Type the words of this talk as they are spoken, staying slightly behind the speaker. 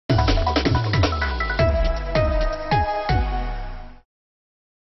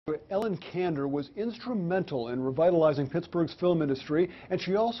Ellen Kander was instrumental in revitalizing Pittsburgh's film industry, and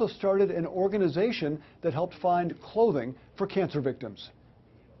she also started an organization that helped find clothing for cancer victims.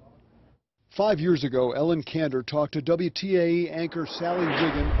 5 years ago, Ellen Kander talked to WTAE anchor Sally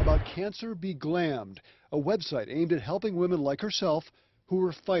Wiggin about Cancer Be Glammed, a website aimed at helping women like herself who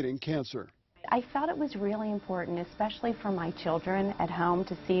were fighting cancer. I felt it was really important, especially for my children at home,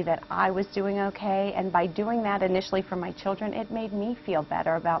 to see that I was doing okay, and by doing that initially for my children, it made me feel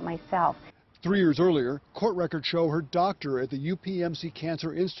better about myself. 3 years earlier, court records show her doctor at the UPMC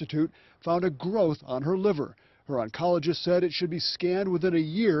Cancer Institute found a growth on her liver. Her oncologist said it should be scanned within a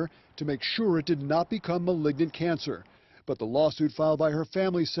year to make sure it did not become malignant cancer. But the lawsuit filed by her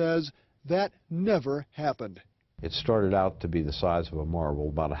family says that never happened. It started out to be the size of a marble,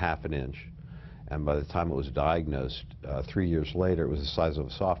 about a ½ an inch. And by the time it was diagnosed, 3 years later, it was the size of a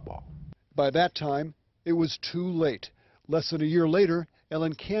softball. By that time, it was too late. Less than a year later,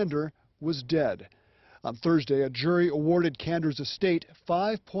 Ellen Kander was dead. On Thursday, a jury awarded Kander's estate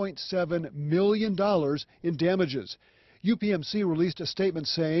 $5.7 million in damages. UPMC released a statement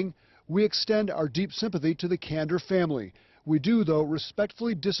saying, "We extend our deep sympathy to the Kander family. We do, though,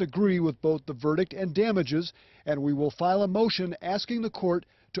 respectfully disagree with both the verdict and damages, and we will file a motion asking the court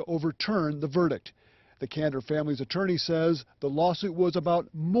to overturn the verdict." The Kander family's attorney says the lawsuit was about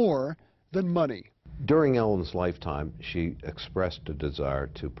more than money. During Ellen's lifetime, she expressed a desire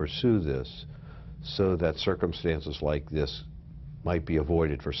to pursue this so that circumstances like this might be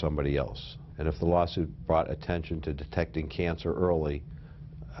avoided for somebody else. And if the lawsuit brought attention to detecting cancer early,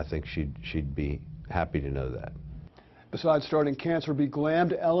 I think she'd be happy to know that. Besides starting Cancer Be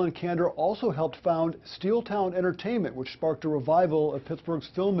Glammed, Ellen Kander also helped found Steeltown Entertainment, which sparked a revival of Pittsburgh's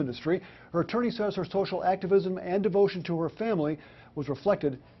film industry. Her attorney says her social activism and devotion to her family was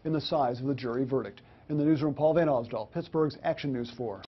reflected in the size of the jury verdict. In the newsroom, Paul Van Osdal, Pittsburgh's Action News 4.